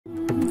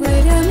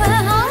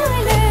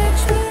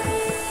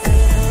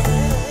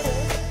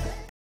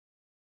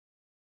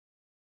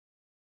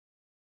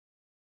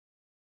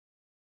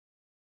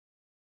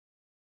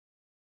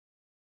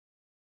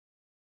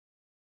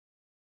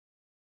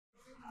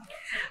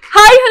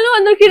Hi, hello,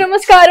 Andarki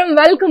Namaskaram.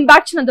 Welcome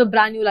back to another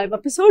brand new live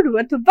episode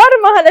with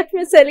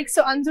Varamahalakshmi Silks.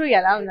 So, Andru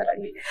ela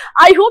unnarandi.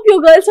 I hope you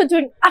girls are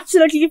doing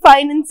absolutely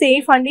fine and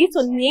safe andi. So,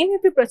 nenu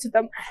ipu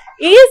prastutam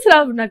AS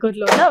Rao Nagar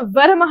lo unna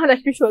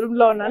Varamahalakshmi showroom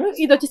lo unnanu.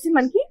 Idi vachesi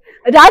manaki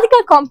Radhika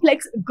complex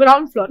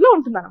ground floor lo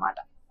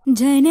untundanamata.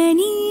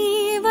 Janani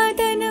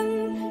vadanam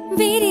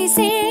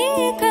virise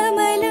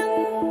kamalam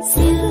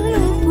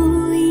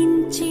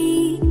silpuinchi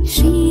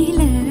Shri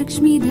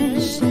Lakshmi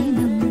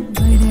darshanam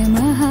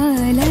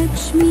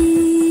Varamahalakshmi.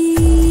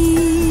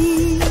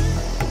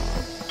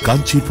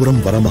 Kancheepuram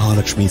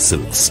Varamahalakshmi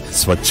Silks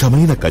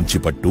స్వచ్ఛమైన కంచి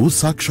పట్టు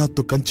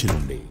సాక్షాత్తు కంచి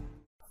నుండి.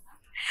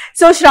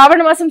 So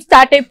శ్రావణ మాసం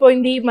start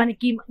అయిపోయింది,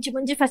 మనకి మంచి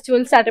మంచి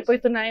festival start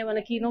అయిపోతున్నాయి.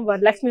 మనకి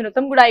వరలక్ష్మి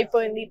వ్రతం కూడా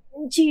అయిపోయింది,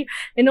 మంచి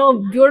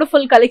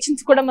బ్యూటిఫుల్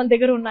కలెక్షన్స్ కూడా మన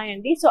దగ్గర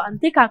ఉన్నాయండి. సో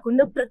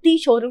అంతేకాకుండా ప్రతి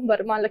షోరూమ్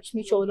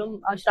వరమహాలక్ష్మి షోరూమ్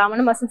శ్రావణ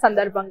మాసం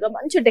సందర్భంగా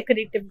మంచి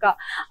డెకరేటివ్ గా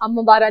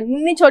అమ్మవారు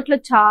అన్ని చోట్ల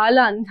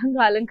చాలా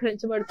అందంగా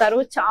అలంకరించబడతారు.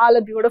 చాలా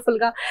బ్యూటిఫుల్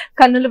గా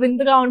కన్నుల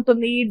విందుగా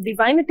ఉంటుంది,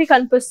 డివైనిటీ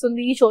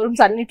కనిపిస్తుంది. ఈ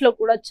షోరూమ్స్ అన్నిట్లో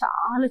కూడా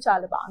చాలా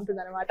చాలా బాగుంటుంది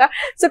అనమాట.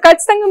 సో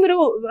ఖచ్చితంగా మీరు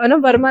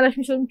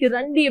వరమహాలక్ష్మి షోరూమ్ కి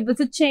రండి,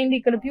 విజిట్ చేయండి.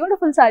 ఇక్కడ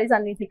బ్యూటిఫుల్ సారీస్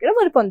అన్నింటినీ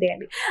మీరు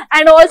పొందేయండి.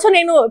 అండ్ ఆల్సో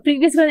నేను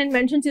ప్రీవియస్ గా నేను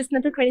మెన్షన్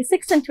చేసినట్టు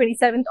 26th and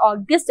 27th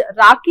August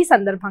Rakhi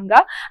సందర్భంగా,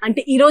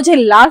 అంటే ఈ రోజే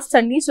లాస్ట్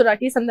అండి. సో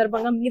రాఖీ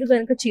సందర్భంగా మీరు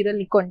కనుక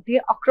చీరల్ని కొంటే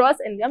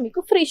అక్రాస్ ఇండియా మీకు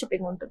ఫ్రీ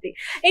షిప్పింగ్ ఉంటుంది.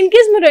 ఇన్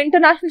కేస్ మీరు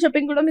ఇంటర్నేషనల్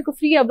షిప్పింగ్ కూడా మీకు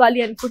ఫ్రీ అవ్వాలి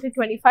అనుకుంటే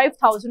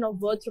 25,000 ఆఫ్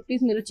వర్త్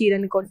రూపీస్ మీరు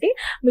చీరని కొంటే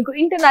మీకు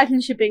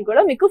ఇంటర్నేషనల్ షిప్పింగ్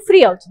కూడా మీకు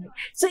ఫ్రీ అవుతుంది.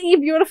 సో ఈ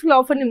బ్యూటిఫుల్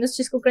ఆఫర్ ని మిస్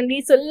చేసుకోకండి.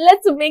 So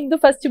let's make the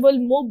festival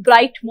more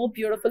bright, more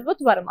beautiful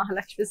with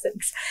Varamahalakshmi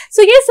silks. So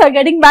yes,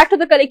 getting back to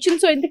the collection.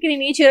 So ఇంతకీ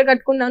నేను ఏ చీర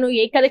కట్టుకున్నాను,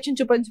 ఏ కలెక్షన్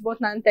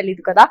చూపించబోతున్నాను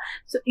తెలియదు కదా.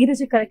 సో ఈ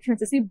రోజు కలెక్షన్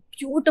వచ్చేసి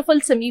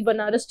బ్యూటిఫుల్ సెమీ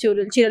బనారస్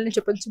చీరల్ని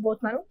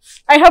చూపించబోతున్నాను.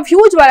 I have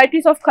huge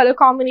varieties of colour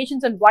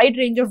combinations and wide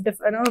range of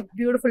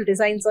beautiful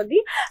designs అండి.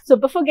 So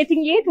before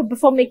getting late,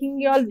 before making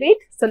you all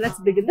wait, so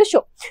let's begin the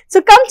show. So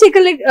come take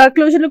a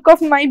closer look of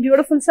my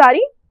beautiful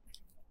saree.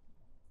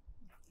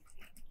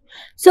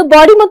 So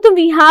body mottham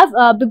we have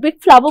big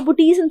flower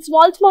booties and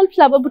small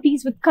flower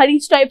booties with curry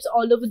stripes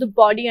all over the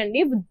body and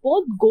with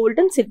both gold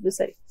and silver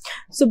saree.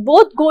 So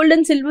both gold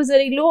and silver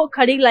saree lo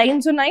curry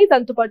lines unnai,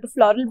 danto paatu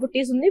floral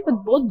booties undi with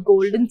both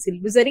gold and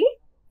silver saree.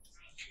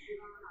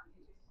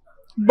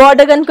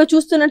 Border ganka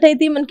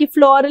chustunnataithe manki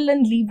floral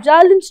and leaf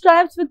jal and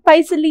stripes with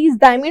paisalis,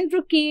 diamond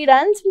brocade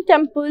and some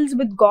temples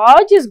with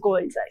gorgeous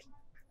gold saree.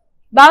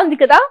 Baagundi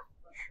kada.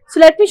 So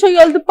let me show you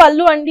all the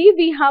pallu andi.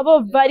 We have a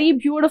very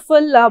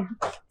beautiful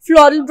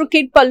floral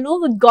brocade pallu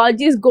with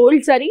gorgeous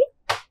gold saree.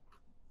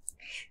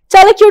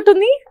 Chala cute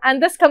undi, and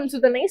this comes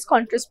with a nice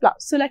contrast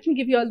blouse. So let me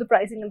give you all the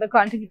pricing and the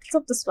contact details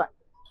of this one.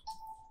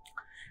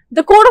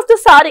 The code of the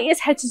saree is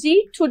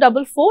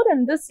HG244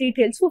 and this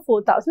retails for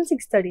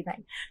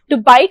 4,639. To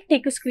buy it,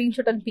 take a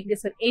screenshot and ping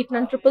us at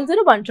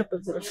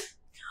 89000100.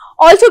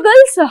 Also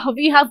girls,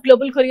 we have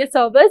global courier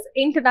service.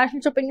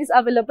 International shipping is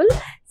available.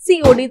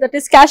 COD, that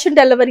is cash and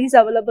delivery, is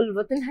available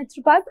within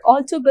Hyderabad.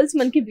 Also girls,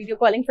 manki video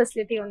calling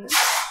facility undi.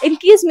 In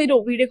case మీరు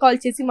video call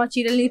చేసి మా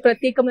చీరల్ని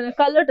ప్రత్యేకమైన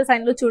colour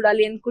design లో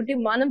చూడాలి అనుకుంటే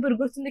మా number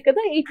గుర్తుంది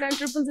కదా,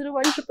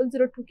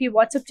 8900010002 కి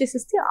వాట్సాప్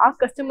చేసేస్తే ఆ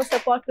customer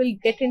support will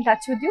get in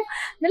touch with you,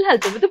 will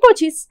help you with the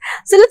purchase.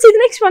 So let's see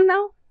the next one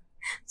now.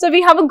 So we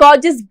have a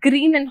gorgeous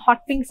green and hot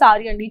pink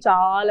saree andi,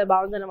 chaala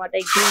baagundi anamata.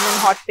 Green and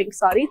hot pink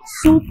saree,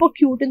 super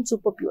cute and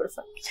super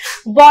beautiful.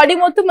 Body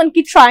mottham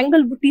manki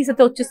triangle booties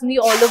aithe vachesindi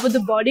all over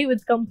the body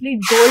with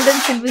complete gold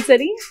and silver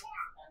saree.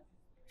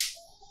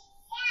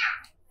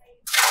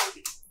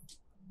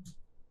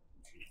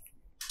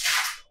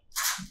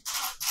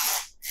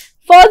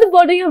 For the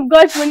body you've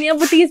got munia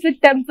booties with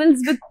temples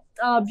with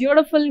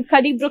beautiful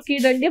khadi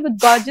brocade andi with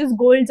gorgeous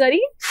gold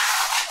saree.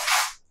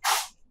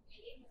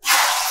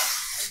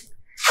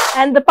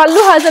 And the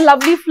pallu has a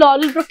lovely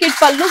floral brocade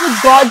pallu with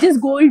gorgeous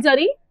gold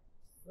zari.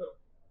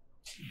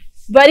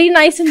 Very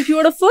nice and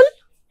beautiful.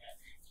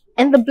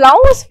 And the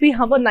blouse, we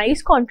have a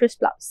nice contrast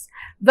blouse.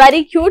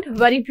 Very cute,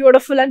 very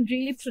beautiful and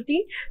really pretty.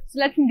 So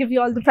let me give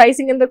you all the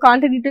pricing and the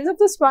contact details of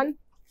this one.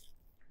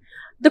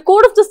 The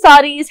code of the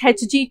saree is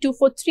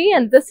HG243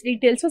 and this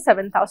retails for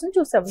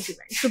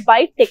 7,279. To buy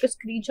it, take a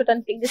screenshot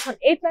and ping us on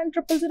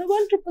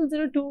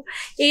 8900010002.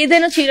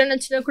 Edaina cheera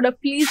nachina kuda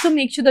please do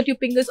make sure that you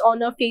ping us on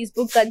our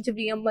Facebook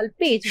Kancheepuram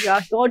page. We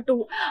are here to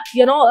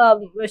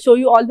show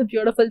you all the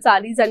beautiful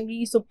sarees and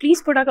so please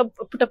put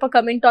up a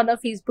comment on our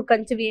Facebook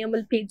Kancheepuram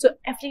page. So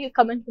every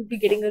comment will be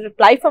getting a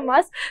reply from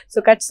us. So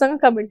kachithanga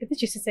comment అయితే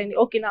చేసేసేయండి.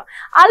 ఓకేనా?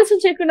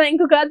 ఆలస్యం చేయకుండా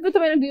ఇంకొక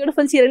అద్భుతమైన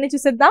beautiful చీరని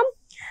చూసేద్దాం.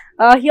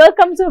 Here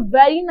comes a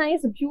very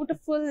nice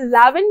beautiful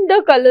lavender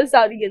color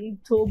saree.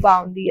 Ento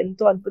baagundi,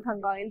 ento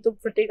adbhutanga, ento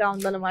pretty ga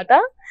undannamata.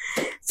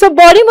 So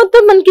body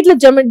mottham manki itla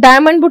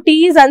diamond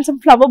booties and some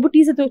flower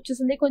booties aithe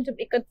vachesindi, koncham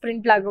ikat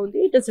print laga undi.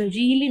 It is a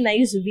really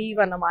nice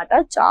weave annamata,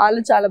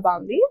 chaala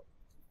baagundi.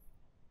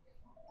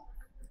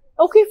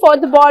 Okay, for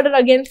the border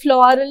again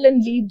floral and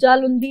leaf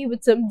jal undi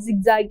with some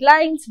zigzag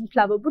lines and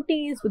flower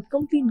booties with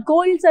complete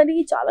gold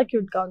saree, chaala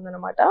cute ga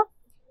undannamata.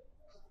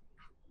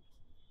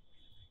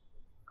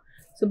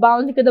 So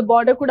బాగుంది కదా,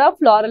 border కూడా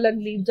floral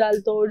and leave జాల్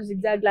తో,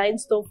 zigzag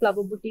lines తో,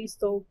 flower బుటీస్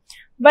తో,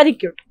 very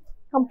cute.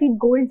 Complete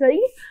gold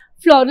zari,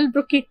 floral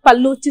brocade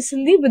పళ్ళు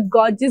వచ్చేసింది with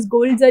gorgeous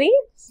gold zari.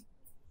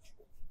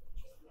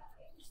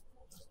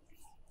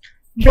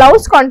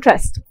 Blouse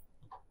contrast.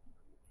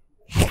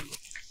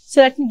 So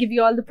let me give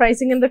you all the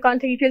pricing and the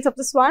contact details of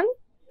this one.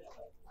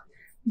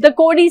 The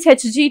code is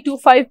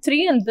HG253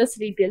 and this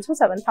retails for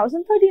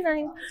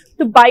 7,039.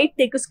 To buy it,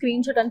 take a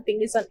screenshot and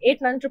ping us on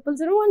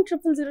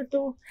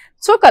 8900010002.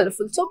 So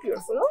colorful, so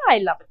beautiful. Oh, I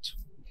love it.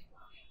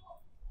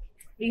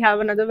 We have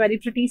another very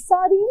pretty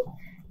saree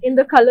in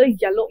the color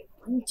yellow.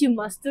 మంచి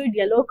mustard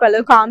yellow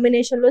colour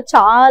combination లో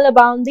చాలా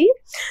బాగుంది.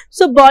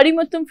 So body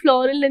మొత్తం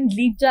floral and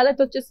leaf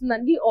జాలతో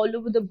వచ్చేస్తుందండి. All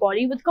over the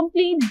body with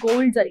complete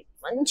gold zari,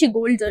 మంచి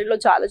gold జరీలో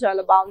చాలా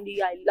చాలా బాగుంది.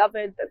 I love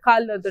it. The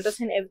colour, the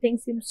design, everything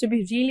seems to be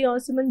really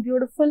awesome and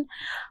beautiful.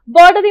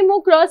 Border ఏమో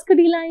cross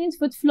కటీ lines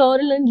with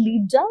floral and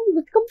leaf జాల్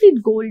with complete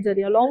gold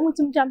zari along with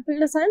some temple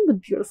design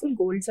with beautiful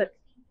gold zari.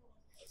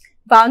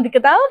 బాగుంది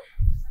కదా.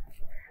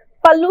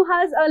 Pallu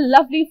has a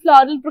lovely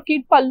floral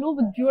brocade pallu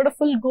with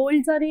beautiful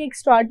gold zari,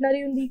 extraordinary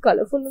undi,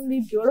 colorful undi,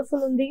 beautiful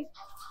undi.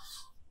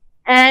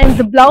 And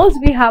the blouse,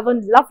 we have a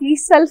lovely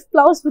self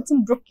blouse with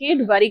some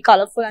brocade, very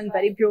colorful and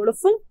very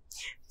beautiful.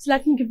 So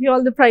let me give you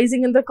all the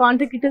pricing and the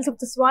contact details of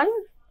this one.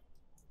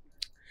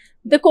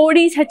 The code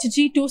is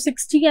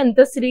HG260 and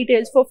this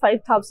retails for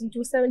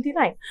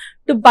 5,279.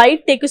 To buy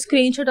it, take a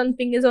screenshot and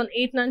ping is on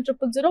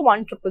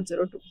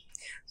 8900010002.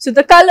 So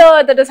the color,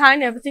 the design,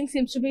 everything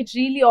seems to be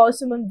really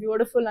awesome and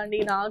beautiful. And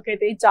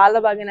naakaithe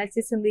chaala baga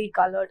nachesindi ee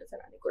color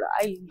design ani kuda.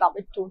 I love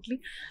it totally.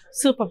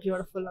 Super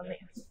beautiful ani.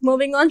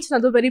 Moving on to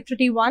another very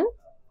pretty one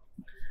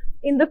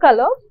in the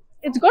color.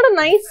 It's got a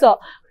nice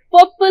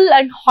purple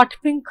and hot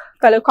pink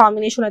color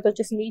combination అయితే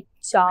వచ్చేసింది.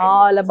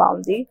 చాలా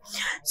బాగుంది.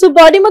 So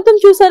body మొత్తం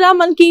చూసారా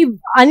మనకి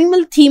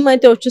animal theme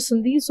అయితే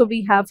వచ్చేసింది. So we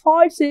have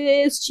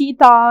horses,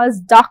 cheetahs,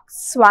 ducks,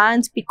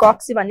 swans,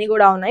 peacocks ఇవన్నీ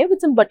కూడా ఉన్నాయి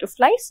with some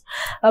butterflies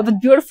with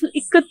beautiful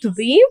ikat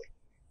weave.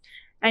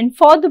 And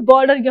for the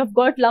border, you have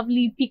got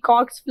lovely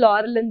peacocks,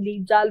 floral and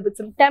leaf jal with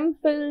some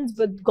temples,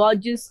 with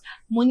gorgeous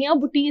munya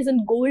booties and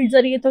gold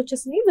zari అయితే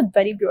వచ్చేసింది with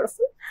very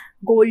beautiful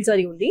gold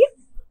zari ఉంది.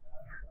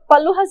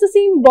 Pallu has the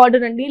same border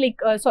andi, like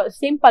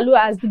same pallu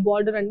as the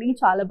border andi,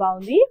 chaala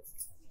baagundi.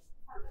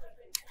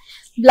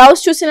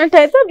 Blouse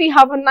చూసినట్టయితే we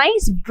have a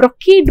nice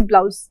brocade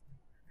blouse.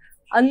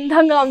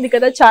 అందంగా ఉంది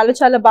కదా, చాలా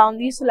చాలా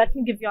బాగుంది. So let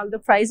me give you all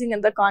the pricing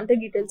and the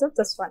contact details of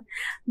this one.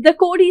 The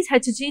code is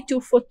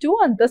HG242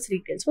 and this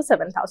retails for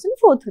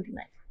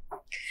 7,439.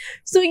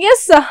 So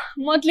S,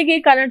 ಮೊದಲಿಗೆ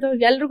ಕನ್ನಡ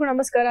ಎಲ್ರಿಗೂ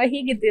ನಮಸ್ಕಾರ.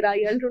 ಹೀಗಿದ್ದೀರಾ?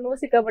 ಎಲ್ರು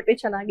ಸಿಕ್ಕಾಪಟ್ಟೆ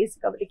ಚೆನ್ನಾಗಿ,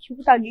 ಸಿಕ್ಕಾಪಟ್ಟೆ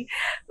ಕ್ಯೂಟ್ ಆಗಿ,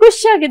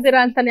 ಖುಷಿಯಾಗಿದ್ದೀರಾ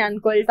ಅಂತಾನೆ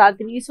ಅನ್ಕೊಳ್ತಾ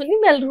ಇದ್ದೀನಿ. ಸೊ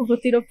ನಿಮ್ಮೆಲ್ರಿಗೂ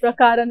ಗೊತ್ತಿರೋ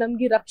ಪ್ರಕಾರ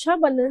ನಮ್ಗೆ ರಕ್ಷಾ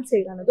ಬಂಧನ್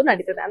ಸೇಲ್ ಅನ್ನೋದು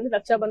ನಡೀತದೆ. ಅಂದ್ರೆ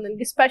ರಕ್ಷಾ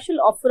ಬಂಧನ್ಗೆ ಸ್ಪೆಷಲ್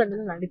ಆಫರ್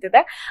ಅನ್ನೋದು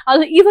ನಡೀತಿದೆ.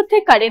 ಅದು ಇವತ್ತೇ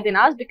ಕಡೆ ದಿನ,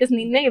 ಬಿಕಾಸ್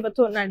ನಿನ್ನೆ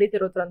ಇವತ್ತು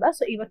ನಡೀತಿರೋದ್ರಿಂದ.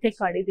 ಸೊ ಇವತ್ತೇ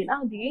ಕಡೆ ದಿನ.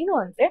 ಅದು ಏನು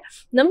ಅಂದ್ರೆ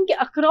ನಮ್ಗೆ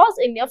ಅಕ್ರಾಸ್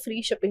ಇಂಡಿಯಾ ಫ್ರೀ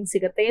ಶಿಪ್ಪಿಂಗ್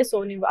ಸಿಗುತ್ತೆ. ಸೊ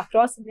ನೀವು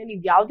ಅಕ್ರಾಸ್ ಇಂಡಿಯಾ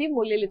ನೀವು ಯಾವುದೇ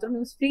ಮೂಲೆಯಲ್ಲಿದ್ರು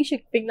ನೀವು ಫ್ರೀ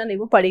ಶಿಪ್ಪಿಂಗ್ ನ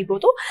ನೀವು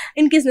ಪಡಿಬಹುದು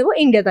ಇನ್ ಕೇಸ್ ನೀವು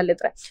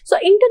ಇಂಡಿಯಾದಲ್ಲಿದ್ರೆ. ಸೊ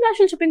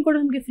ಇಂಟರ್ನ್ಯಾಷನಲ್ ಶಿಪ್ಪಿಂಗ್ ಕೂಡ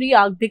ನಿಮ್ಗೆ ಫ್ರೀ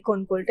ಆಗ್ಬೇಕು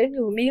ಅನ್ಕೊಳ್ತೆ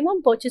ನೀವು ಮಿನಿಮಮ್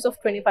ಪರ್ಚೇಸ್ ಆಫ್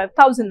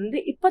 25,000 ಅಂದ್ರೆ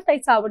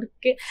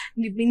 25,000ಕ್ಕೆ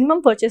ನೀವು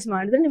ಮಿನಿಮಮ್ ಪರ್ಚೇಸ್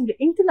ಮಾಡಿದ್ರೆ ನಿಮ್ಗೆ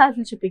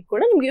ಇಂಟರ್ನ್ಯಾಷನಲ್ ಶಿಪ್ಪಿಂಗ್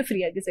ಕೂಡ ನಿಮ್ಗೆ ಫ್ರೀ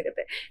ಆಗಿ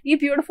ಸಿಗುತ್ತೆ. ಈ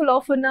ಬ್ಯೂಟಿಫುಲ್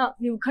ಆಫರ್ ನ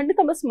ನೀವು ಖಂಡಿತ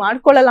ಮಿಸ್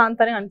ಮಾಡ್ಕೊಳ್ಳಲ್ಲ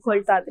ಅಂತಾನೆ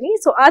ಅನ್ಕೊಳ್ತಾ ಇದೀನಿ.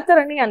 ಸೊ ಆ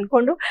ತರನೇ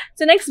ಅನ್ಕೊಂಡು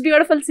ಸೊ ನೆಕ್ಸ್ಟ್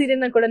ಬ್ಯೂಟಿಫುಲ್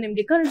ಸೀರೆನ ಕೂಡ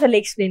ನಿಮ್ಗೆ ಕನ್ನಡದಲ್ಲಿ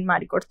ಎಕ್ಸ್ಪ್ಲೇನ್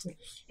ಮಾಡಿ ಕೊಡ್ತೀನಿ.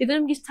 ಇದು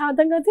ನಿಮ್ಗೆ ಇಷ್ಟ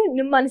ಆದಂಗಾದ್ರೆ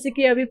ನಿಮ್ಮ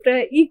ಅನಿಸಿಕೆ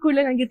ಅಭಿಪ್ರಾಯ ಈ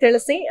ಕೂಡಲೇ ನನಗೆ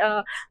ತಿಳಿಸಿ.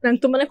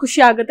 ನಂಗೆ ತುಂಬಾನೇ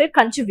ಖುಷಿ ಆಗುತ್ತೆ.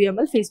 ಕಂಚಿ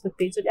VML ಫೇಸ್ಬುಕ್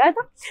ಪೇಜ್ ಅಲ್ಲಿ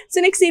ಆಯ್ತಾ. ಸೊ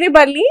ನೆಕ್ಸ್ಟ್ ಸೀರೆ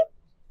ಬರ್ಲಿ.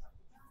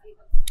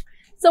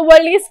 ಸೊ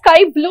ಒಳ್ಳೆ ಸ್ಕೈ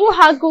ಬ್ಲೂ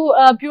ಹಾಗೂ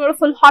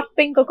ಬ್ಯೂಟಿಫುಲ್ ಹಾಟ್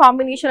ಪಿಂಕ್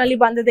ಕಾಂಬಿನೇಷನ್ ಅಲ್ಲಿ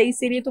ಬಂದಿದೆ. ಈ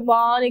ಸೀರೆ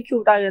ತುಂಬಾನೇ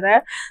ಕ್ಯೂಟ್ ಆಗಿದೆ.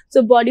 ಸೊ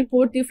ಬಾಡಿ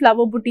ಪೂರ್ತಿ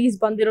ಫ್ಲವರ್ ಬುಟೀಸ್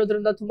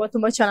ಬಂದಿರೋದ್ರಿಂದ ತುಂಬಾ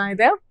ತುಂಬಾ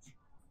ಚೆನ್ನಾಗಿದೆ.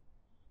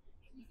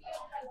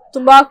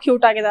 ತುಂಬಾ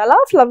ಕ್ಯೂಟ್ ಆಗಿದೆ ಅಲ್ಲ.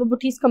 Flower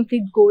ಬುಟೀಸ್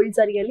complete gold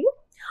ಜರಿಯಲ್ಲಿ.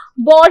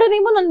 ಬಾರ್ಡರ್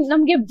ಏಮೋ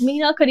ನಮ್ಗೆ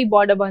ಮೀನಾಕರಿ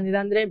ಬಾರ್ಡರ್ ಬಂದಿದೆ.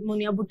 ಅಂದ್ರೆ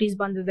ಮುನಿಯಾ ಬುಟೀಸ್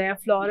ಬಂದಿದೆ,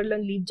 ಫ್ಲೋರಲ್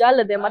ಅಂಡ್ ಲೀಫ್ ಜಾಲ್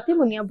ಇದೆ, ಮತ್ತೆ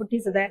ಮುನಿಯಾ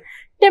ಬುಟೀಸ್ ಇದೆ,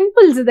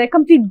 ಟೆಂಪಲ್ಸ್ ಇದೆ,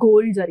 ಕಂಪ್ಲೀಟ್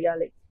ಗೋಲ್ಡ್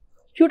ಜರಿಯಲ್ಲಿ.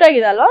 ಕ್ಯೂಟ್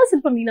ಆಗಿದೆ ಅಲ್ವಾ.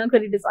 ಸ್ವಲ್ಪ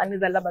ಮೀನಾಕರಿ ಡಿಸೈನ್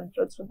ಇದೆಲ್ಲ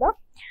ಬಂದಿರೋದ್ರಿಂದ.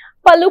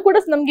 ಪಲ್ಲು ಕೂಡ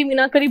ನಮ್ಗೆ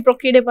ಮೀನಾಕರಿ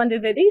ಬ್ರೊಕೇಡೆ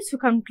ಬಂದಿದೆ ರೀ. ಸೊ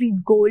ಕಂಪ್ಲೀಟ್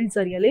ಗೋಲ್ಡ್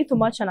ಜರಿಯಲ್ಲಿ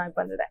ತುಂಬಾ ಚೆನ್ನಾಗಿ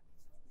ಬಂದಿದೆ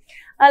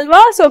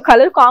ಅಲ್ವಾ. ಸೊ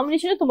ಕಲರ್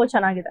ಕಾಂಬಿನೇಷನ್ ತುಂಬಾ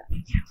ಚೆನ್ನಾಗಿದೆ.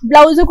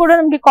 ಬ್ಲೌಸ್ ಕೂಡ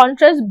ನಮ್ಗೆ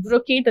ಕಾಂಟ್ರಾಸ್ಟ್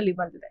ಬ್ರೊಕೇಟ್ ಅಲ್ಲಿ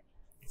ಬಂದಿದೆ.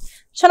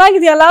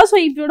 ಚೆನ್ನಾಗಿದೆಯಲ್ಲ. ಸೊ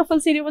ಈ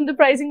ಬ್ಯೂಟಿಫುಲ್ ಸೀರೆ ಒಂದು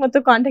ಪ್ರೈಸಿಂಗ್ ಮತ್ತು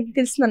ಕಾಂಟ್ಯಾಕ್ಟ್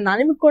ಡೀಟೇಲ್ಸ್ ನಾನು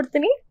ನಿಮಗೆ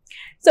ಕೊಡ್ತೀನಿ.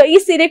 ಸೊ ಈ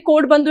ಸೀರೆ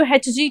ಕೋಡ್ ಬಂದು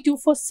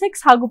HG246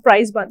 ಹಾಗೂ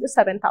ಪ್ರೈಸ್ ಬಂದು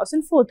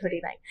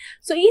 7,439.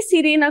 ಸೊ ಈ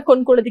ಸೀರೆನ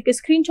ಕೊಂಡ್ಕೊಳ್ಳೋದಕ್ಕೆ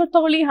ಸ್ಕ್ರೀನ್ ಶಾಟ್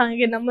ತಗೊಳ್ಳಿ.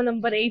 ಹಾಗೆ ನಮ್ಮ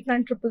ನಂಬರ್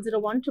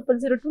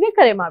 8900010002ಗೆ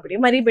ಕರೆ ಮಾಡ್ಬಿಡಿ,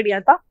 ಮರಿಬೇಡಿ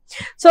ಆಯ್ತಾ.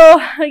 ಸೊ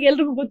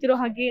ಎಲ್ರಿಗೂ ಗೊತ್ತಿರೋ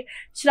ಹಾಗೆ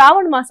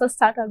ಶ್ರಾವಣ ಮಾಸ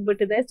ಸ್ಟಾರ್ಟ್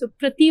ಆಗ್ಬಿಟ್ಟಿದೆ. ಸೊ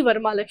ಪ್ರತಿ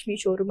ವರಮಹಾಲಕ್ಷ್ಮಿ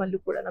ಶೋರೂಮ್ ಅಲ್ಲೂ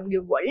ಕೂಡ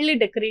ನಮ್ಗೆ ಒಳ್ಳೆ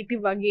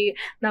ಡೆಕೋರೇಟಿವ್ ಆಗಿ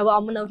ನಾವು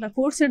ಅಮ್ಮನವ್ರನ್ನ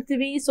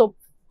ಕೂರ್ಸಿರ್ತೀವಿ. ಸೊ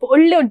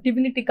ಒಳ್ಳೆ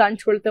ಡಿವಿನಿಟಿ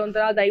ಕಾಣಿಸ್ಕೊಳ್ತೆ,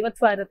 ಒಂಥರ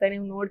ದೈವತ್ವ ಇರುತ್ತೆ.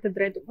 ನೀವು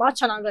ನೋಡ್ತಿದ್ರೆ ತುಂಬಾ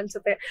ಚೆನ್ನಾಗಿ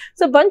ಅನ್ಸುತ್ತೆ.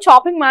 ಸೊ ಬಂದ್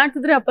ಶಾಪಿಂಗ್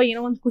ಮಾಡ್ತಿದ್ರೆ ಅಪ್ಪ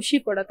ಏನೋ ಒಂದು ಖುಷಿ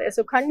ಕೊಡುತ್ತೆ.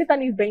 ಸೊ ಖಂಡಿತ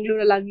ನೀವು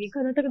ಬೆಂಗಳೂರಲ್ಲಾಗಿ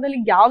ಕರ್ನಾಟಕದಲ್ಲಿ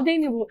ಯಾವುದೇ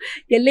ನೀವು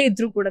ಎಲ್ಲೇ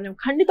ಇದ್ರೂ ಕೂಡ ನೀವು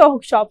ಖಂಡಿತ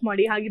ಹೋಗಿ ಶಾಪ್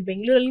ಮಾಡಿ. ಹಾಗೆ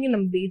ಬೆಂಗಳೂರಲ್ಲಿ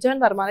ನಮ್ ಬೇಜಾನ್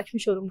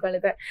ವರಮಹಾಲಕ್ಷ್ಮಿ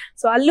ಶೋರೂಮ್ಗಳಿದೆ.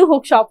 ಸೊ ಅಲ್ಲೂ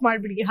ಹೋಗಿ ಶಾಪ್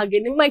ಮಾಡ್ಬಿಡಿ.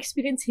 ಹಾಗೆ ನಿಮ್ಮ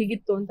ಎಕ್ಸ್ಪೀರಿಯನ್ಸ್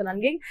ಹೇಗಿತ್ತು ಅಂತ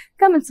ನನಗೆ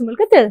ಕಮೆಂಟ್ಸ್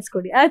ಮೂಲಕ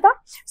ತಿಳಿಸ್ಕೊಡಿ ಆಯ್ತಾ.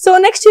 ಸೊ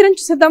ನೆಕ್ಸ್ಟ್ ಸೀರೆ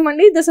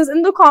చూసేద్దామండి. This is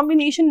in the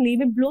combination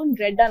navy blue and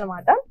red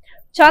ಅన్నమాట.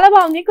 చాలా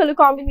బాగుంది కలర్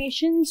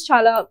కాంబినేషన్స్,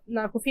 చాలా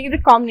నాకు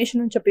ఫేవరెట్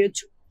కాంబినేషన్ అని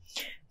చెప్పవచ్చు.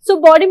 సో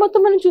బాడీ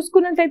మొత్తం మనం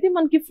చూసుకున్నట్టయితే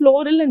మనకి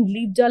ఫ్లోరల్ అండ్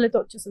లీఫ్ జాలతో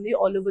వచ్చేసింది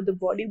all over the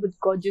body with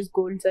gorgeous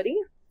gold zari.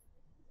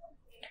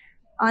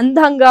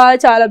 అందంగా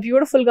చాలా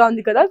బ్యూటిఫుల్ గా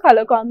ఉంది కదా.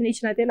 కలర్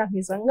కాంబినేషన్ అయితే నాకు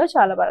నిజంగా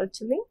చాలా బాగా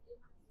వచ్చింది.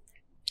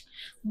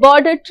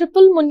 Border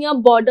triple Muniya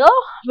border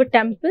with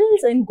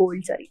temples and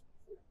gold zari.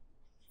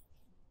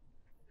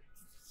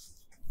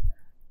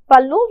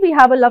 Pallu, we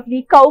have a lovely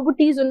cow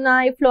booties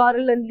unnai,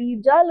 floral and leaf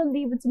jal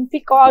undi with some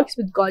peacocks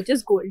with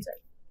gorgeous gold jal.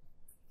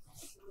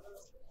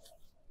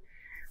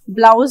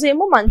 Blouse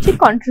emo manchi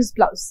contrast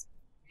blouse,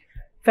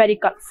 very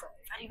colorful,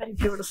 very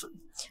beautiful.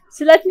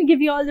 So let me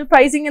give you all the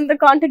pricing and the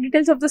contact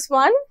details of this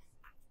one.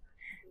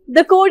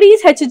 The code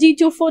is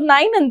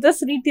HG249 and this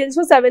retails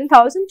for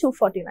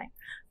 7,249.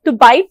 To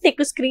buy, take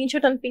a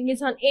screenshot and ping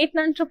it on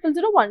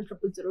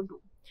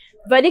 8900010002.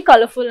 Very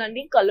colorful and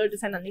color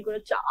design and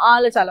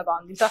chala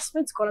baagundi. Trust me,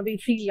 it's gonna be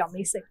really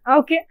amazing.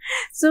 Okay,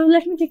 so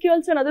let me take you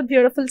also another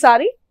beautiful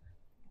saree.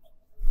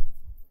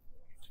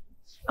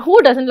 Who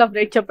doesn't love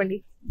red chapandi?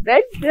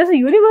 Red is a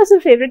universal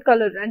favorite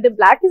color and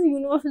black is a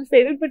universal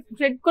favorite, but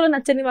red color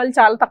nachani vallu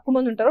chaala takku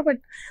mandi untaru, but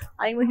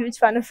I am a huge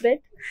fan of red.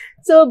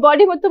 So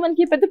body mottham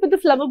manki pedda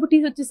flower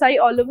booties vachesai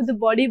all over the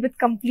body with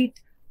complete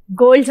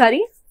gold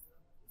saree.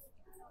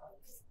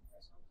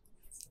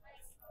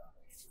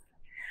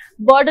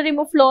 Border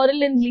emo floral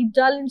and leaf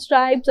jal and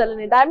stripes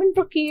alane diamond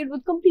brocade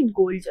with complete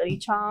gold jari.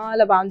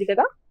 Chaala baagundi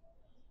kada,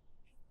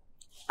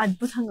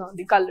 adbhutanga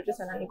undi color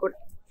design ani kuda.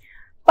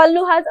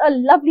 Pallu has a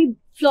lovely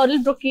floral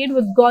brocade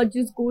with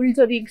gorgeous gold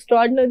jari,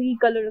 extraordinary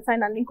color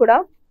design ani kuda.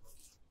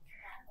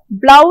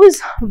 Blouse,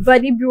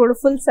 very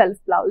beautiful self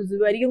blouse,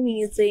 very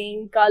amazing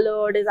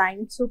color design,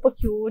 super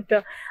cute.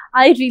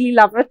 I really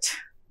love it.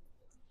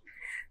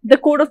 The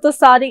code of the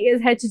saree is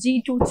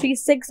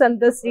HG236 and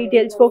this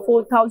retails for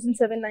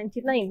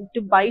 4,799. To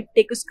buy,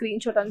 take a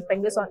screenshot and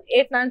ping us on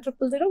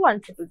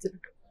 8900010002.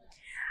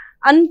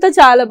 Anta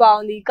chala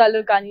baagundi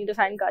color kani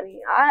design kani.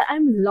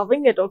 I'm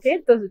loving it. Okay,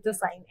 the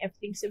design,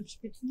 everything seems to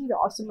be really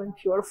awesome and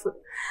beautiful.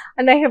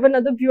 And I have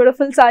another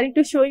beautiful saree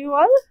to show you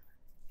all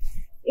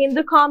in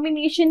the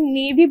combination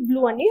navy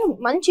blue ani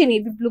manchi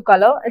navy blue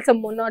color. It's a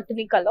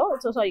monotony color.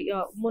 So sorry,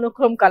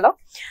 monochrome color.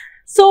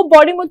 So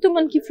body మొత్తం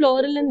మనకి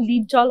floral and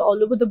leaf జాల్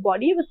all over the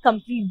body with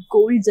complete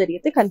gold zari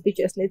అయితే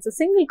కనిపించేస్తుంది. It's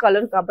single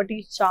colour కాబట్టి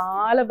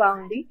చాలా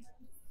బాగుంది.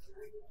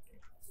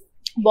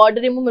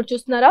 Border ఏమో మీరు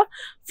చూస్తున్నారా,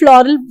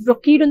 ఫ్లోరల్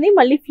బ్రొకీడ్ ఉంది,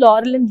 మళ్ళీ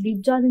ఫ్లోరల్ అండ్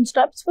లీఫ్ జాల్ and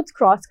straps with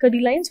cross khadi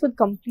lines with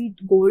complete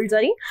gold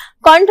zari.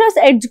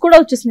 Contrast edge కూడా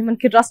వచ్చేసింది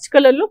మనకి, రస్ట్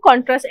కలర్ లో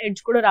కాంట్రాస్ట్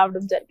ఎడ్జ్ కూడా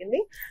రావడం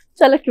జరిగింది.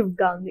 చాలా క్యూట్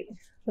గా ఉంది,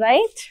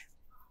 right?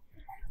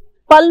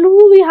 Pallu,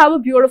 we have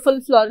a beautiful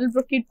floral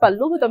brocade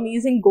pallu with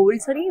amazing gold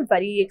saree,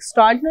 very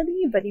extraordinary,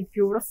 very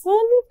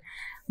beautiful.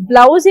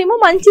 Blouse emo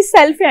manchi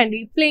self andi,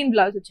 plain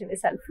blouse ochindi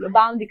self lo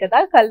baagundi kada,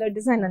 color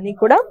design anni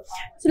kuda.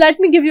 So let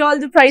me give you all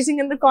the pricing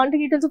and the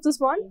contact details of this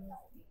one.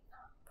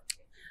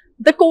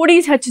 The code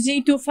is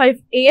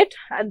HG258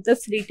 and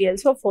this retails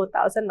for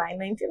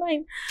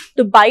 4,999.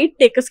 To buy,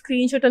 take a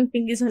screenshot and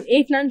ping us on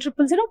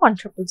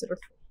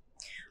 8900010002.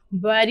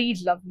 Very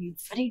lovely,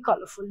 very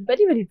colorful,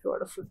 very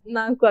beautiful.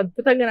 Naaku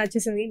adbhutanga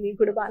nachesindi, meeku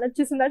kuda baa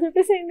nachesinda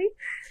cheppeseyandi.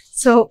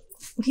 So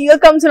here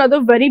comes another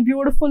very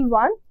beautiful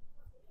one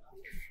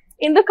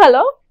in the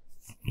color,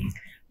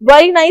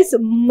 very nice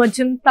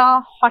magenta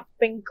hot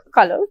pink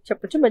color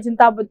cheppochu,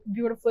 magenta with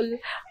beautiful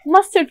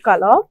mustard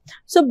color.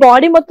 So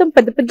body mottham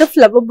pedda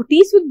flower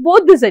booties with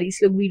both the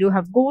zarees. Look, we do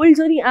have gold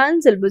zari and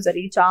silver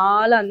zari.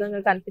 Chaala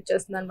andanga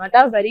kanipichestundi anamata.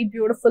 Very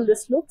beautiful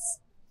this looks.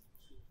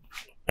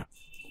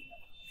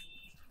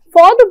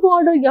 For the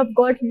border, you have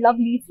got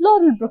lovely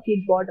floral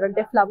brocade border and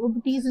flower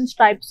booties and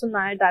stripes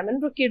unnai, diamond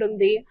brocade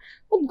undi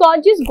with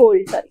gorgeous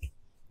gold saree.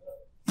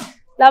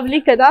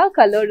 Lovely kada,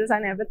 color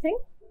design everything.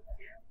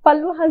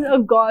 Pallu has a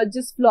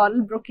gorgeous floral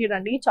brocade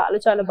andi,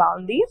 chaala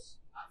baagundi.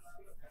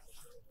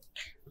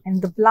 And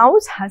the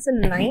blouse has a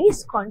nice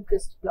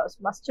contrast blouse,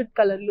 mustard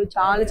color lo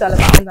chaala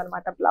baagundi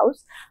anamata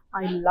blouse.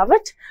 I love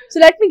it. So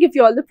let me give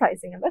you all the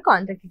pricing and the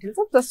contact details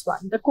of this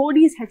one. The code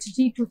is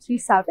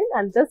HG237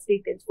 and this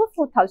retails for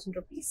 4,000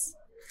 rupees.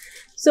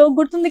 So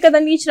గుర్తుంది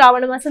కదండి,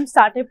 శ్రావణ మాసం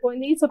start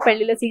అయిపోయింది. So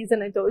పెళ్లిళ్ళ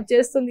season అయితే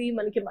వచ్చేస్తుంది,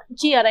 మనకి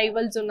మంచి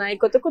arrivals ఉన్నాయి,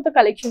 కొత్త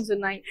కలెక్షన్స్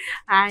ఉన్నాయి.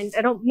 అండ్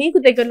మీకు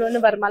దగ్గరలోనే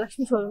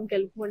వరమహాలక్ష్మి షోరూమ్కి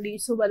వెళ్ళిపోండి.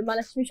 సో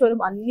వరమహాలక్ష్మి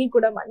షోరూమ్ అన్నీ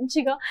కూడా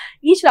మంచిగా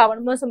ఈ శ్రావణ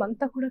మాసం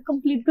అంతా కూడా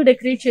కంప్లీట్గా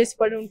డెకరేట్ చేసి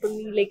పడి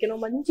ఉంటుంది. లైక్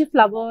మంచి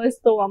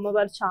ఫ్లవర్స్తో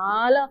అమ్మవారు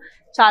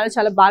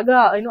చాలా బాగా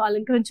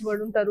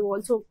అలంకరించబడి ఉంటారు.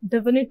 ఆల్సో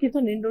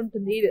డివినిటీతో నిండి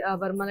ఉంటుంది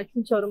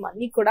వరమహాలక్ష్మి షోరూమ్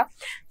అన్నీ కూడా.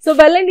 సో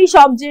వెళ్ళండి,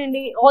 షాప్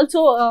చేయండి.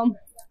 Also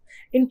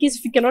in case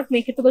if you cannot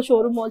make it to the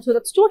showroom also,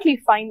 that's totally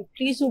fine.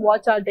 Please do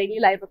watch our daily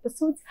live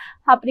episodes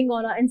happening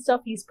on our Insta,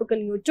 Facebook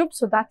and YouTube.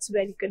 So that's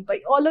where you can buy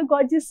all our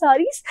gorgeous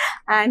sarees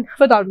and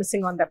without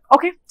missing on them.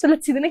 Okay, so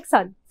let's see the next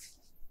saree.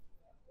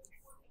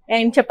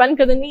 And చెప్పాను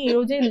కదండి, ఈ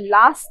రోజే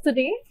last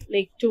day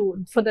like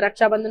for the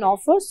Raksha Bandhan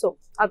offer, so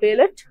avail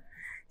it.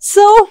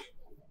 So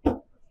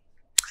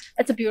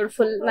it's a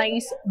beautiful,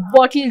 nice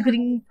bottle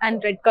green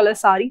and red color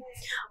saree.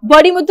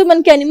 Body మొత్తం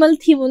మనకి animal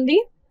theme ఉంది.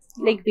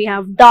 Like we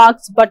have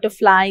ducks,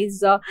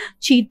 butterflies,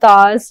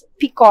 cheetahs,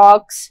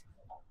 peacocks,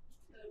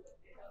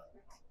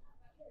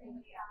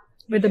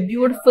 with a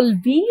beautiful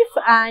weave,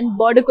 and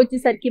border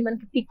kochesarki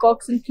manaki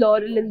peacocks and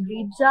floral and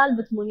weave jal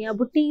with munia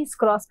booties,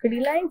 cross kadi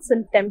lines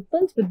and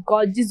temples with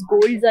gorgeous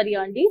gold zari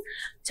andi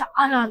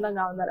chaala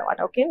andanga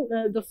undanamata. Okay,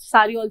 the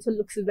saree also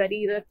looks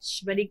very rich,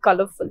 very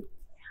colorful.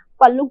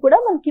 Pallu kuda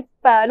manaki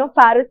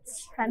parrots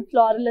and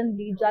floral and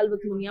weave jal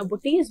with munia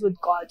booties with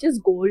gorgeous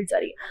gold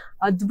zari.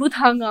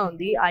 Adbhutanga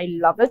undi, I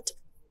love it.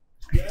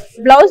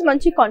 Blouse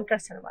manchi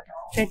contrast anamata,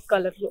 red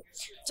color lo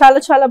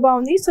చాలా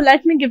బాగుంది. So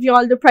let me give you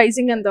all the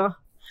pricing and the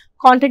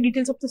contact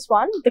details of this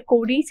one. The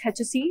code is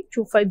HC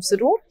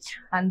 250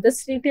 and this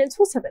retails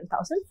for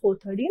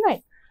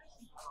 7,439.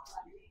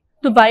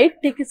 To buy it,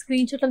 take a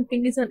screenshot and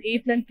ping is on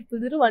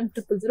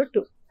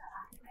 8900010002.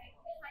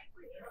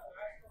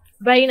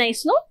 Very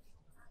nice, no?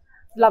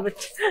 Love it.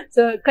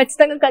 So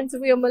ఖచ్చితంగా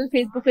Kanchipuram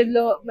Facebook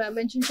పేజ్లో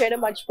mention చేయడం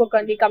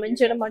మర్చిపోకండి, comment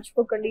చేయడం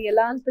మర్చిపోకండి.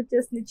 ఎలా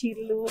అనిపించేస్తుంది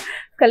చీరలు,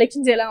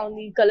 collections ఎలా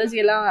ఉంది, కలర్స్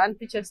ఎలా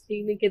అనిపించేస్తుంది,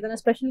 మీకు ఏదైనా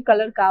స్పెషల్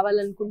కలర్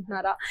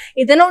కావాలనుకుంటున్నారా,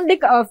 ఏదైనా ఉంటే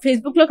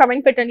ఫేస్బుక్లో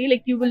కమెంట్ పెట్టండి.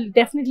 Like you will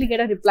definitely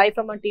get a reply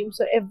from our team.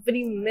 So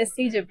every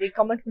message, every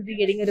comment will be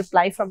getting a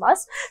reply from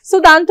us. So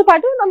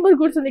దాంతోపాటు నంబర్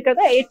గుర్తుంది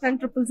కదా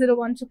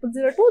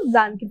 8900010002,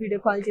 దానికి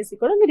వీడియో కాల్ చేసి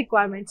కూడా మీ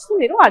రిక్వైర్మెంట్స్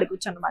మీరు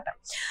అడగచ్చు అనమాట.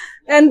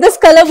 And this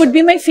colour would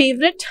be my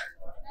favourite.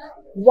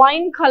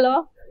 Wine color.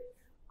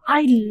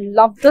 I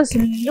love this.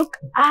 Look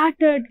at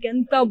it.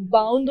 Enta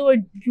baundo,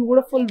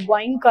 beautiful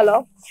wine color.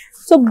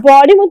 So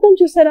body motham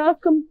chusara,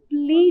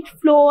 complete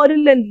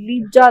floral and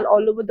leaf jal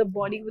all over the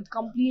body with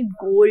complete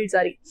gold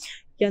zari.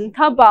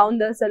 Enta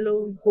baundo asalu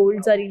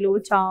gold zari lo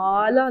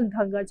chaala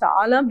andanga,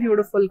 chaala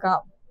beautiful ga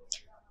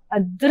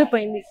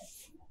adrupoyindi.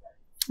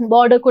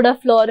 Border kuda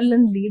floral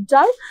and leaf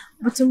jal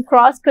with some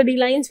cross cutty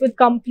lines with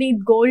complete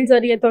gold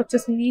zari aitho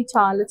vachesindi.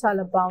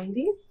 Chaala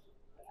baundi.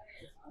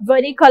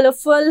 Very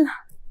colorful.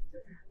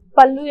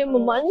 Pallu emo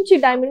manchi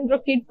diamond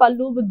brocade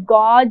pallu with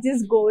gorgeous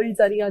gold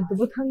zari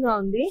adbhuthanga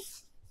undi.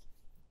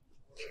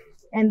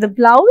 And the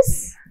blouse,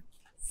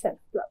 self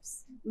blouse,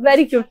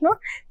 very cute, no?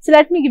 So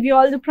let me give you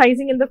all the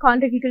pricing and the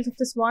contact details of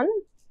this one.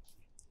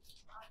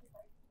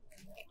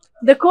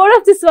 The code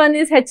of this one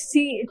is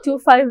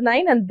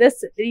HG259 and this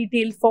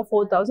retails for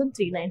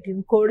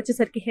 4,319. Code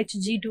vachesariki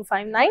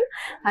HG259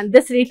 and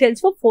this retails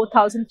for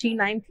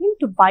 4,319.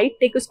 To buy it,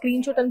 take a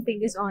screenshot and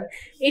ping is on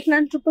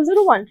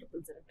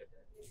 8900010002.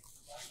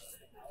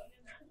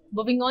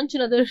 Moving on to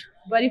another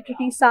very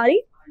pretty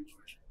saree.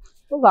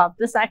 Oh wow,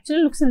 this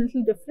actually looks a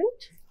little different.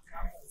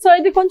 So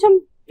ఇది కొంచెం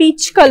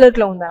peach colour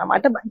లో ఉంది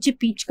అనమాట, మంచి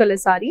peach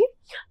colour sorry.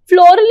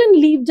 Floral and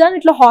leave John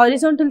ఇట్లా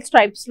horizontal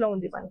stripes లో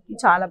ఉంది మనకి,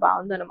 చాలా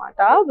బాగుంది అనమాట.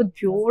 With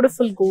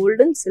beautiful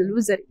gold and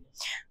silver zari.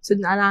 So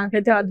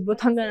నాకైతే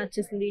అద్భుతంగా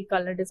నచ్చేసింది ఈ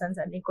కలర్ డిజైన్స్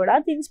అన్ని కూడా.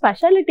 దీని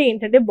స్పెషాలిటీ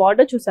ఏంటంటే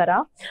బార్డర్ చూసారా,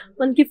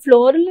 మనకి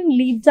ఫ్లోరల్ అండ్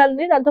లీవ్ జాన్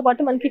ఉంది, దాంతో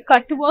పాటు మనకి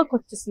కట్ వర్క్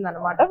వచ్చేసింది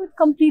అనమాట with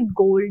complete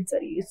gold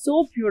zari. So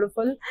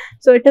beautiful.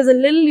 So it is a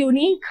little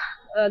unique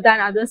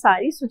than other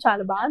sorry. So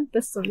చాలా బాగా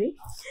అనిపిస్తుంది.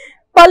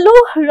 పళ్ళు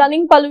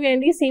రన్నింగ్ పళ్ళు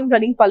అండి, సేమ్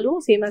రన్నింగ్ పళ్ళు,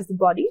 same as the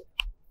body.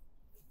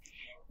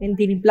 And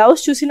దీని బ్లౌజ్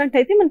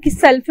చూసినట్టయితే మనకి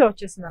సెల్ఫీ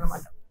వచ్చేసింది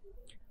అనమాట.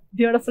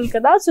 బ్యూటిఫుల్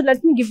కదా. So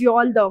let me give you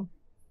all the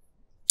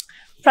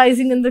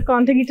pricing and the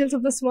contact details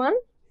of this one.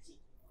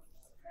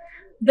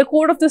 The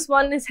code of this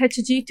one is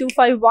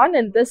HG251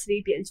 and this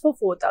retails for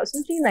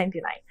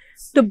 4,399.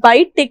 To buy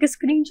it, take a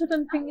screenshot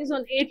and ping is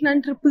on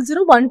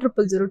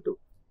 8900010002.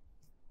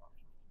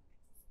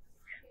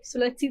 So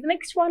let's see the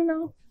next one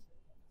now.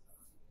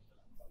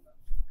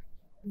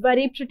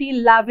 Very pretty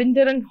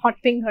lavender and hot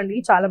pink andi,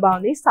 chaala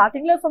baagundi.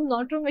 Starting lo, if I'm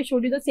not wrong, I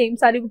showed you the same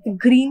saree with the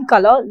green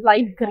color,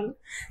 light green.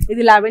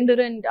 Idi lavender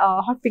and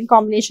hot pink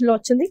combination lo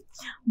vachindi.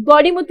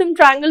 Body mottham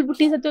triangle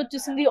booties aithe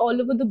vachesindi all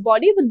over the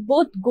body with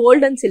both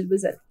gold and silver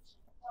zari.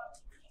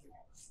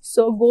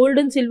 So gold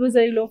and silver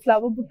zari lo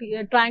flower booty,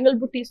 triangle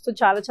booties to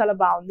chaala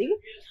baagundi.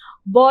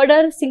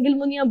 Border single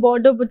munia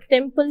border with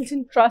temples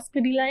and cross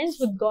cutty lines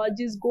with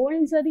gorgeous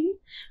gold zari.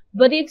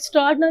 Very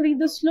extraordinary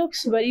this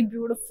looks, very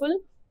beautiful.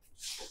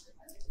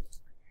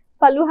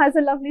 Pallu has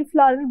a lovely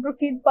floral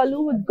brocade pallu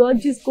with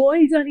gorgeous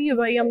gold zari,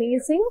 very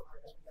amazing.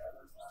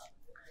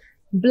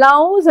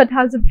 Blouse, it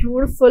has a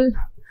beautiful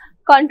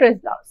contrast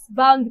blouse.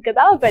 Baagundi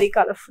kada, very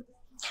colorful.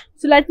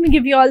 So let me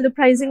give you all the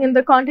pricing and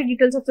the contact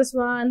details of this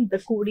one. The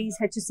code is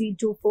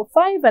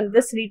HC245 and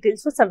this retails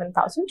for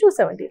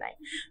 7,279.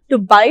 To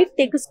buy it,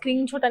 take a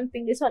screenshot and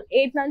ping this on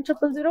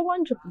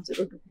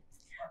 8900010002.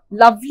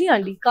 Lovely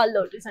అండి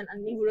colour design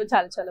అన్ని కూడా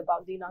చాలా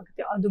బాగుంది,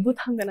 నాకైతే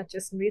అద్భుతంగా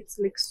నచ్చేసింది. It's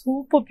like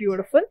super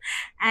beautiful.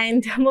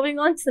 And moving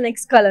on to the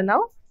next colour now.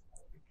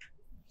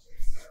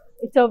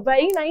 It's a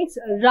very nice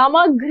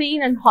Rama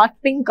green and hot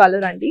pink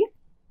colour అండి.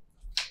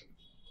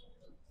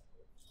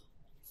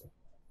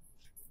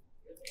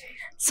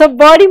 So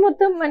body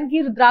మొత్తం మనకి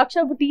రుద్రాక్ష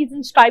బుటీస్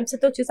అండ్ స్ట్రైప్స్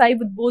అయితే వచ్చేసాయి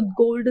with both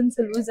gold and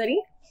silver zari.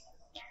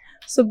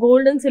 So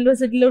gold and silver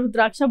జరీలో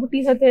రుద్రాక్ష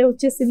బుటీస్ అయితే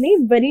వచ్చేసింది.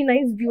 Very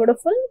nice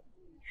beautiful.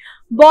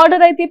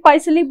 Border అయితే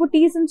పైసలీ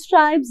బుటీస్ and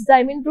stripes,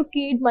 diamond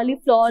brocade, మళ్ళీ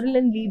floral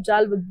and leave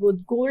జాల్ with both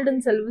gold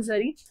and silver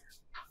zari.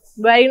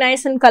 Very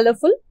nice and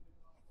colorful.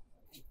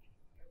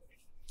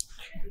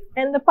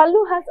 And the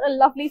pallu has a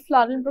lovely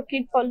floral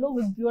brocade pallu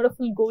with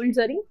beautiful gold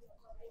zari.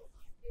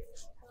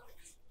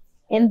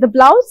 And the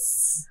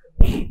blouse,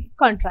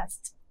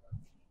 contrast.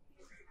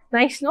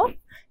 Nice, no?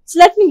 So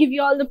let me give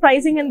you all the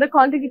pricing and the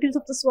contact details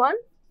of this one.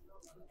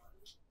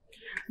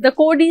 The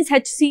code is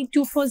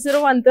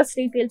HC240 and this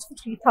retails for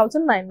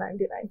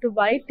 3,999. To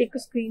buy it, take a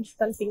screenshot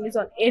and ping is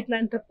on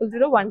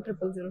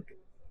 8900010002.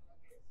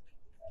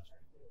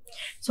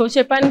 So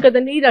చెప్పాను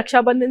కదండి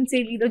Rakshabandhan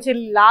sale ఈరోజు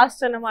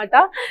last అనమాట.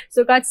 So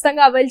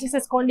ఖచ్చితంగా avail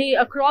చేసేసుకోండి.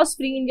 Across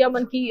India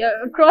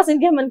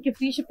మనకి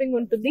free shipping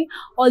ఉంటుంది.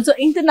 Also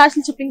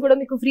international shipping కూడా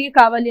మీకు ఫ్రీ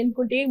కావాలి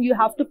అనుకుంటే you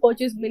have to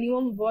purchase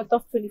minimum worth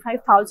of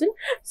 25,000.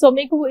 So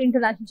మీకు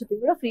ఇంటర్నేషనల్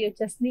షిప్పింగ్ కూడా ఫ్రీ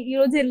వచ్చేస్తుంది. ఈ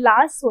రోజు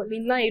లాస్ట్, సో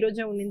నిన్న ఈ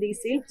రోజే ఉండింది ఈ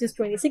sale, which is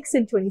 26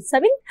 and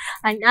 27,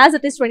 and as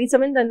it is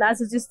 27th and as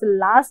it is the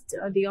last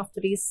day of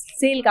the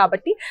sale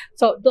కాబట్టి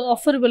so the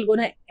offer will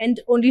gonna end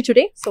only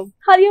today. So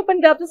hurry up and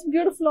grab this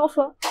beautiful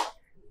offer.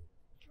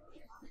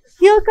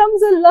 Here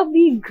comes a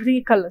lovely grey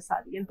color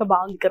saree. Enta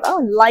baagundi kada,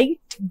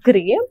 light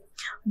grey.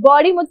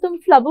 Body mottham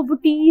flower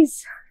booties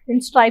in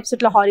stripes,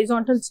 itla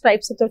horizontal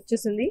stripes aithe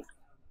vachesindi.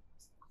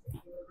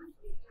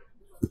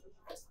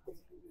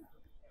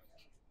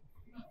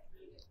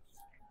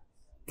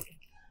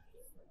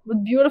 With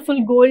beautiful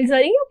gold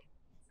zari.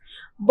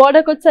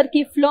 Border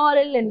kochesariki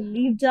floral and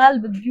leaf jal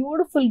with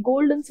beautiful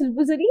gold and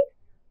silver zari.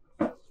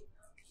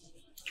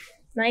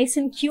 Nice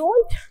and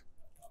cute.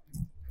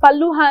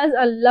 Pallu has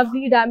a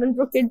lovely diamond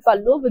brocade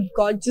pallu with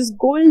gorgeous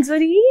gold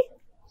zari.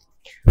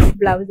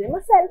 Blouse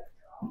myself.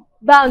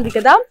 Baagundi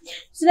kada.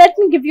 So let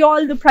me give you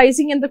all the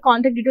pricing and the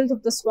contact details of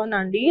this one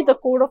andi. The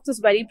code of this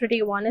very pretty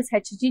one is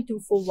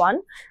HG241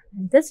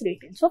 and this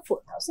retails for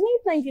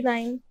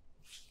 4,899.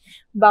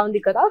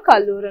 Baagundi kada,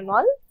 color and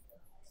all.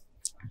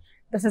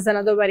 This is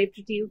another very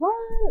pretty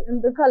one, and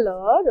the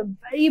color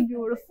very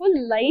beautiful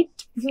light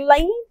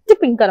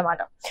pink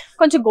anamata.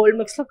 Koncha gold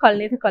mix lo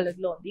kalnete color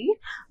lo undi.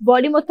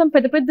 Body mottham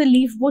pedda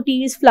leaf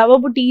booties, flower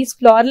booties,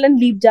 floral and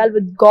leaf jal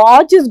with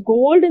gorgeous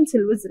gold and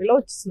silver zari lo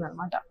vachestunadi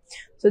anamata.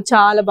 So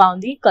chaala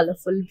baagundi,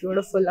 colorful,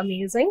 beautiful,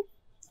 amazing.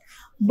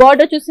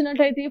 Border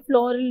chusinataithe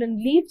floral and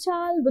leaf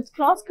jal with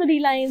cross cutty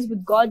lines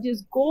with gorgeous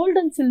gold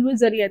and silver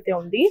zari aithe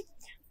undi.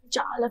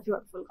 Chaala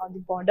beautiful ga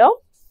undi border.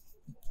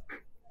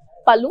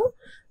 Pallu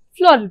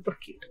floral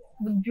brocade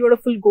with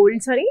beautiful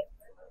gold saree.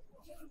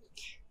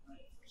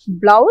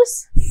 Blouse,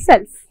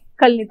 self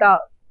kalnita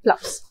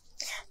blouse.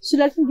 So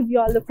let me give you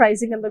all the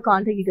pricing and the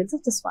contact details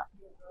of this one.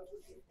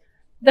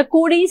 The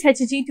code is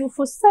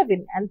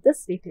HG247 and this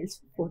retails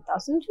for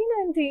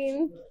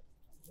 4,319.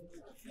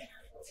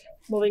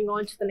 Moving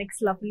on to the next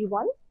lovely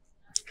one.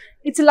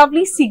 It's a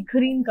lovely sea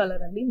green color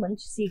andi,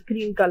 manchi sea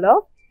green color.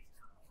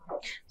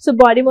 So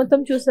body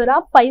mottham chusara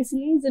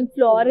paisleys and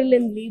floral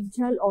and leaf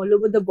jal all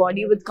over the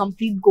body with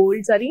complete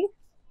gold zari.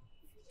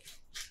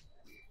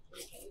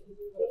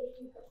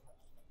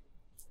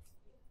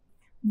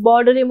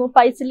 Border emo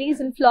paisleys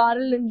and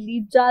floral and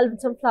leaf jal with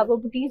some flower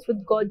booties with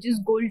gorgeous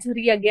gold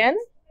zari again.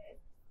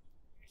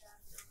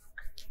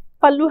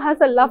 Pallu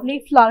has a lovely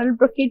floral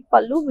brocade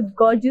pallu with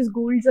gorgeous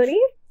gold zari.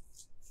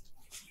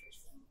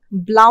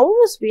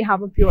 Blouse, we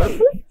have a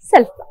beautiful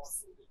self blouse.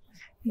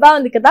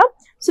 Baagundi kada.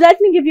 So let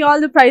me give you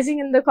all the pricing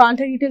and the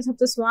contact details of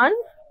this one.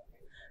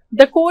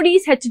 The code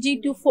is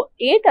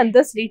HG248 and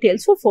this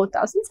retails for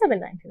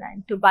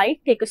 4,799. To buy it,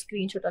 take a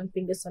screenshot and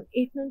ping us on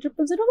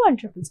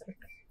 89000100.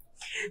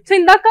 So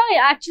indaka I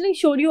actually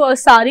showed you a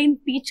saree in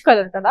peach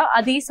color kada.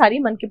 Adi saree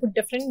manki ippudu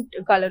different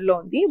color lo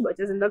undi, which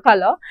is in the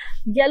color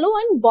yellow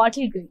and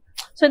bottle green.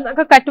 So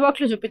indaka cut work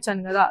lo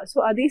chupichanu kada. So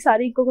adi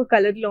saree inkoka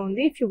color lo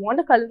undi. If you want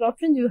a color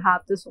option, you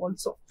have this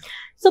also.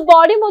 So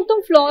body mottham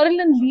floral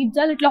and leaf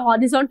jal itla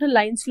horizontal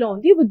lines lo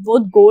undi with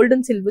both gold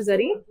and silver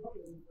zari.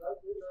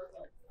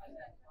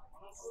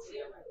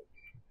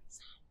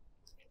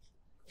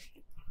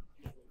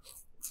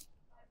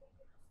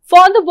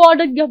 For the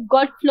border, you have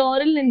got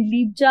floral and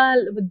leaf jal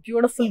with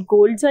beautiful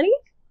gold zari.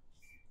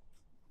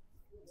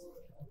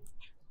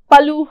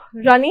 Pallu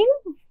running.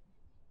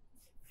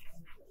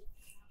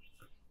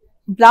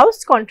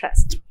 Blouse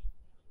contrast.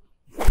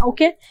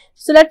 Okay,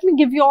 so let me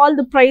give you all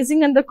the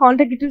pricing and the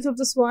contact details of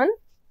this one.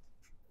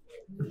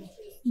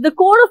 The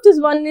code of this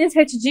one is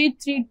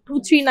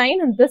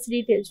HG239 and this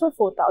retails for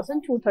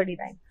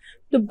 4,239.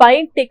 To buy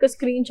it, take a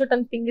screenshot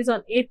and ping is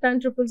on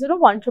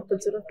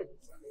 8900010002.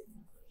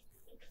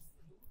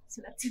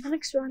 So let's see the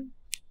next one.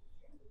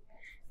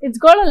 It's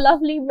got a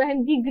lovely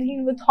mehendi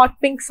green with hot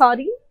pink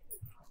saree.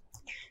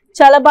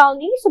 Chala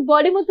baagundi. So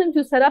body mottham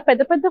chusara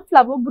pedda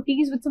flower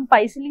booties with some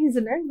paisleys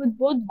in it with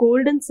both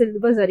gold and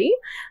silver zari.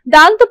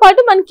 Danto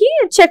paatu manki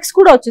checks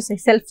kuda vachesai,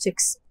 self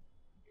checks.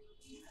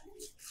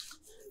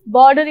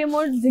 Border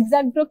remote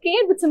zigzag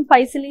brocade with some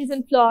paisleys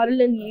and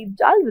floral and leaf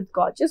jal with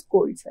gorgeous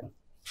gold zari.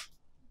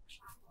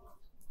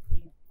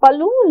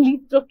 Pallu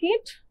leaf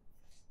brocade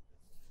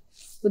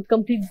with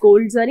complete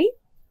gold zari.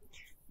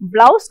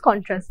 Blouse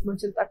contrast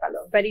magenta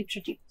color, very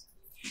pretty.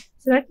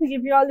 So let me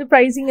give you all the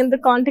pricing and the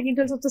contact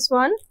details of this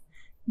one.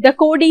 The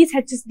code is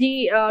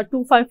HSD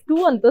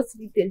 252 and this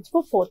retails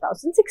for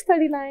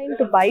 4,639.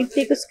 To buy it,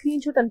 take a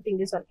screenshot and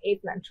ping us on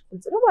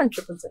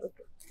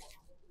 8900010002.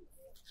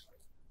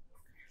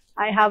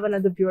 I have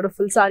another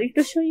beautiful saree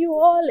to show you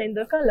all in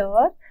the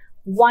color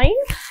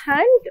wine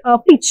and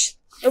peach.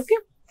 Okay.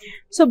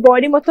 So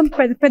body మొత్తం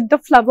పెద్ద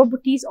flower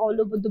booties all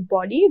over the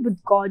body with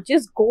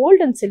gorgeous gold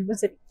and silver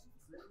zari.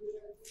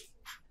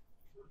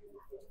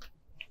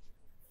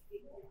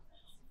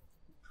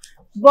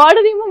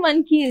 Border ఏమో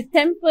మనకి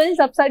temples,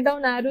 upside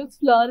down arrows,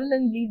 floral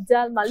and leaf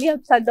jal, mali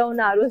upside down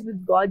arrows with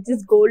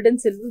gorgeous gold and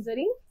silver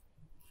zari.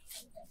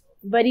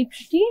 Very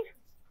pretty.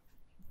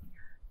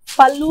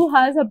 Pallu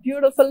has a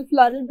beautiful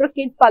floral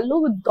brocade pallu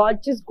with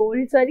gorgeous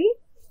gold zari.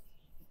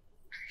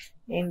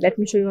 And let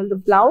me show you all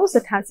the blouse.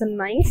 It has a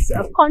nice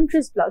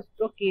contrast blouse,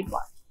 brocade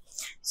one.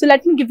 So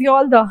let me give you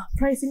all the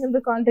pricing and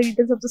the contact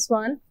details of this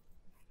one.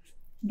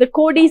 The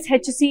code is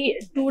HC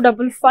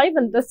 255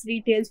 and this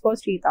retails for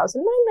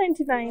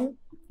 3,999.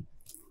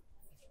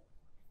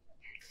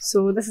 So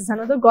this is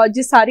another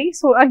gorgeous saree.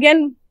 So again,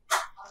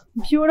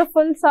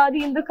 beautiful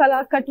saree in the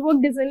color cutwork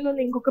design lo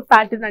inkoka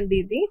pattern andi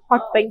idi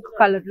hot pink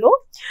color lo.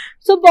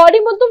 So body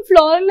mottham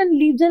floral and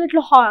leaves and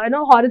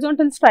itla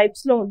horizontal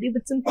stripes lo undi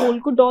with some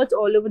polka dots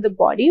all over the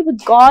body with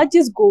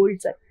gorgeous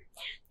gold.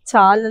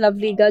 Chala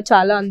lovely ga,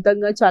 chala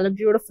andanga, chala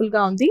beautiful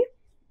ga undi.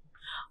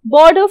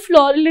 Border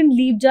floral and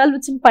leaf jal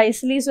with some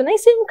paisleys ఉన్నాయి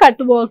same cut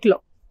work లో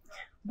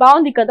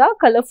బాగుంది కదా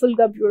colourful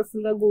గా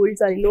beautiful గా gold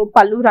సారీలో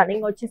పళ్ళు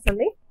running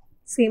వచ్చేసింది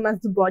same as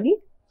the body.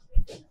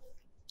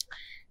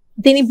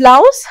 దీని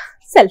blouse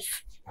self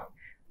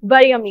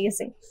very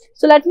amazing.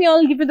 So let me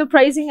all give you the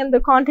pricing and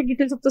the contact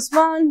details of this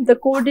one. The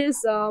code is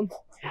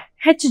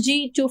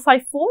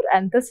HG254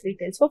 and this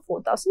retails for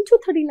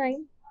 4,239.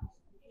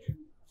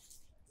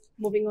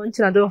 Moving on to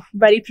another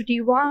very pretty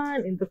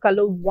one in the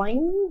color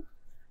wine.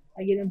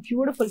 Again a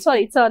beautiful,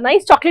 sorry, it's a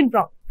nice chocolate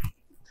brown,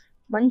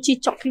 manchi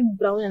chocolate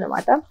brown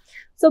anamata.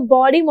 So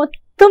body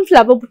mottham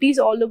flower booties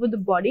all over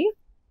the body.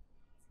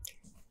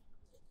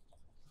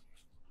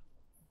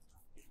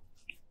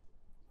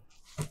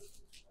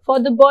 For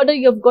the border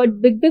you've got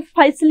big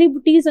paisley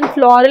booties and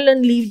floral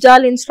and leaf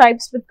jal in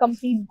stripes with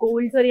complete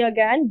gold zari,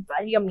 again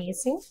very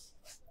amazing.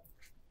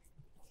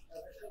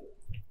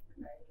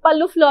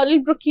 Pallu floral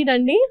brocade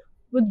andi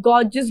with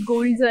gorgeous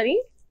gold zari.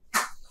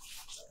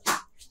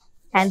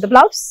 And the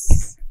blouse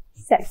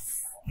self.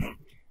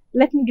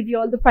 Let me give you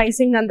all the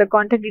pricing and the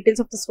contact details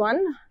of this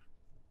one.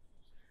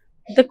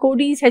 The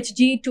code is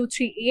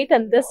HG238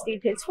 and this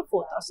retails for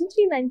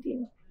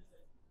 4,319.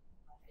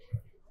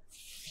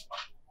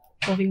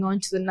 Moving on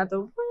to another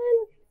one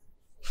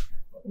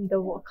in the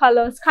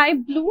color sky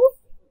blue.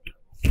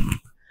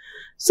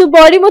 So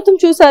body motham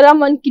chusara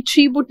manki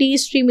tree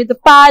booties, tree with the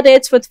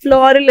parrots with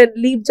floral and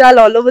leaf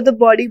jal all over the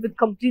body with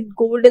complete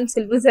gold and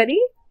silver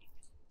zari.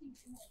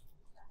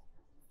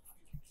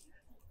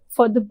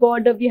 For the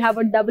border, we have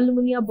a double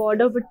munia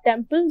border with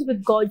temples with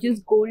gorgeous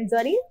gold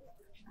zari.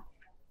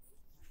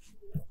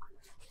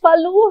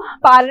 Pallu,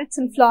 parrots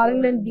and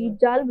floral and leaf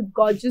jal with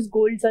gorgeous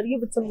gold zari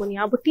with some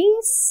munia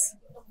booties.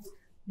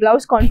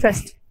 Blouse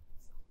contrast.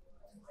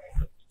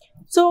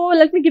 So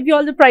let me give you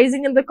all the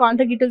pricing and the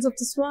contact details of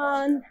this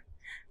one.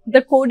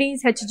 The code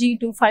is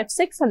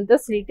HG256 and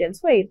this retails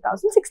for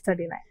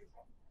 8,639.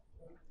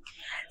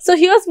 So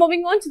here's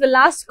moving on to the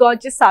last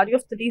gorgeous saree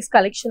of today's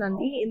collection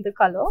in the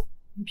color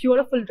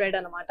beautiful red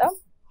anamata.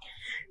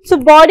 So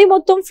body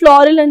mottham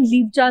floral and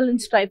leaf jal and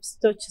stripes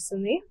తో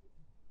వచ్చేసింది.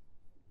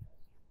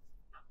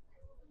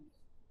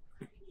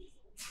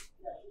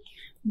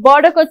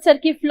 Border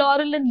వచ్చేసరికి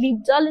floral and leaf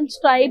jal and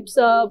stripes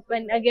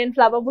and again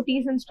flower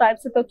booties and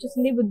stripes తో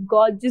వచ్చేసింది with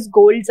gorgeous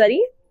gold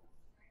zari.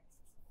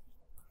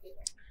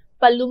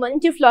 Pallu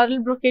manchi floral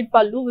brocade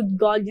pallu with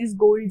gorgeous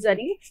gold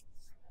zari.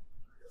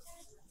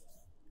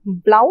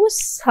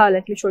 Blouse,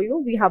 let me show you.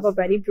 We have a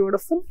very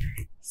beautiful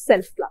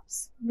self blouse,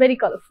 very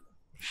colorful.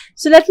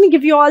 So let me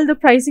give you all the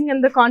pricing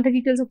and the contact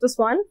details of this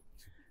one.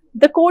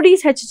 The code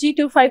is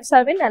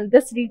HG257 and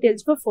this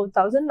retails for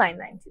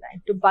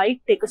 4,999. To buy it,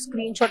 take a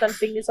screenshot and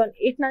ping us on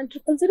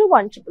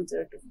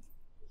 8900010002.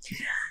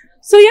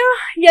 So yeah,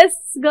 yes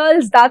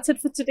girls, that's it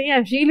for today. I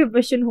really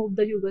wish and hope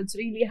that you guys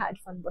really had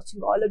fun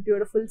watching all the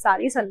beautiful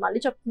sarees. And mali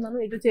cheptunnanu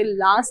idu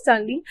last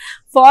andi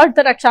for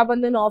the Raksha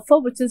Bandhan offer,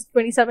 which is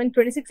 27,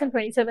 26 and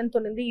 27th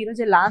undi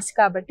ee last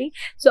kabatti.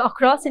 So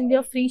across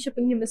India free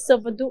shipping ni miss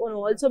avvadu, and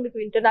also meeku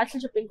international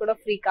shipping kuda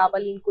free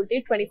kavali anukunte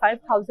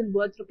 25,000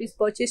 worth rupees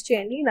purchase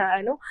cheyandi.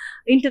 I know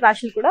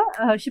international kuda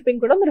shipping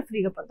kuda meer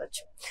free ga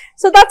pondochu.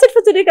 So that's it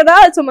for today kada.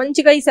 So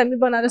manchiga ee semi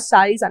Banaras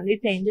sarees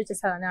annitni enjoy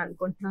chesarani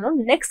anukuntunnanu.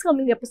 Next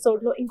coming episode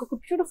లో ఇంకొక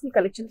beautiful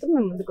collection తో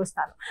మేము ముందుకు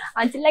వస్తాను.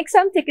 Until next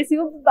time, take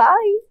care,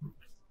 bye.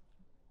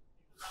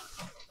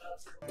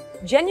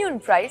 Genuine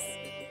price,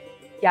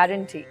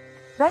 guarantee.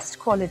 Best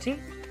quality,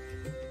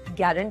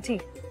 guarantee.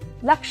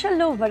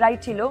 లక్షల్లో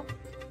వెరైటీలో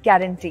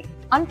guarantee.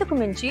 అంతకు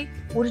మించి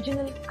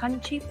ఒరిజినల్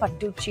కంచి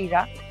పట్టు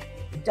చీర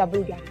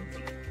double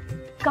guarantee.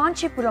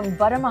 Kancheepuram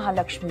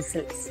Varamahalakshmi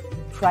Silks.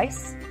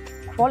 Price,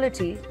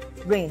 quality,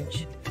 range.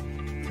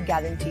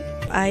 guarantee.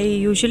 I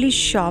usually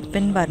shop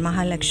in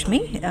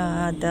Varamahalakshmi.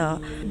 The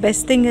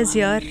best thing is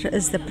here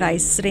is the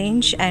price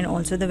range and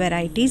also the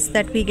varieties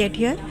that we get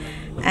here,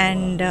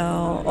 and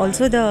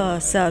also the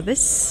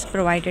service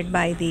provided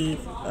by the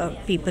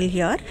people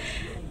here,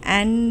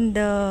 and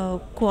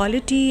the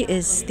quality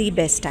is the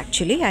best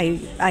actually.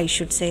 I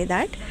should say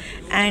that,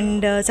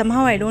 and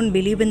somehow I don't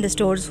believe in the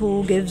stores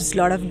who gives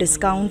lot of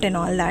discount and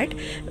all that,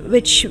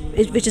 which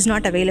is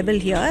not available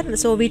here.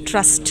 So we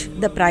trust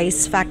the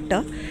price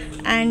factor,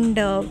 and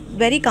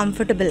very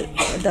comfortable.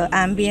 The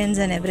ambience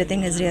and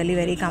everything is really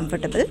very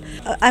comfortable.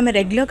 I'm a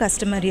regular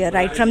customer here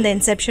right from the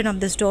inception of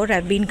the store.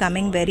 I've been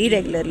coming very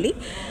regularly,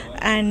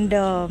 and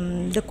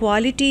the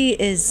quality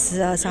is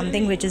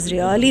something which is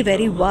really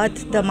very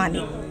worth the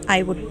money,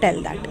 I would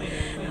tell that.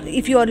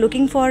 If you are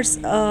looking for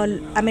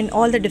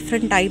all the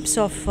different types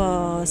of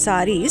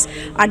sarees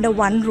under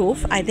one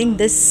roof, I think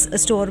this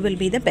store will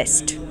be the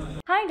best.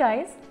 Hi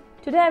guys,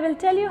 today I will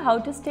tell you how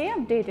to stay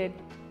updated.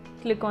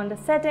 Click on the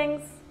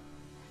settings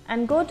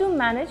and go to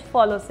manage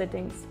follow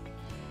settings.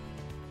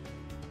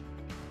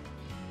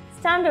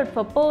 Standard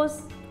for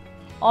posts,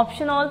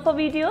 option all for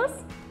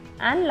videos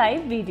and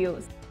live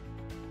videos.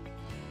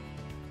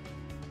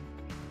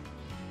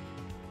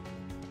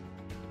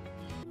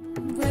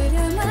 Varamahalakshmi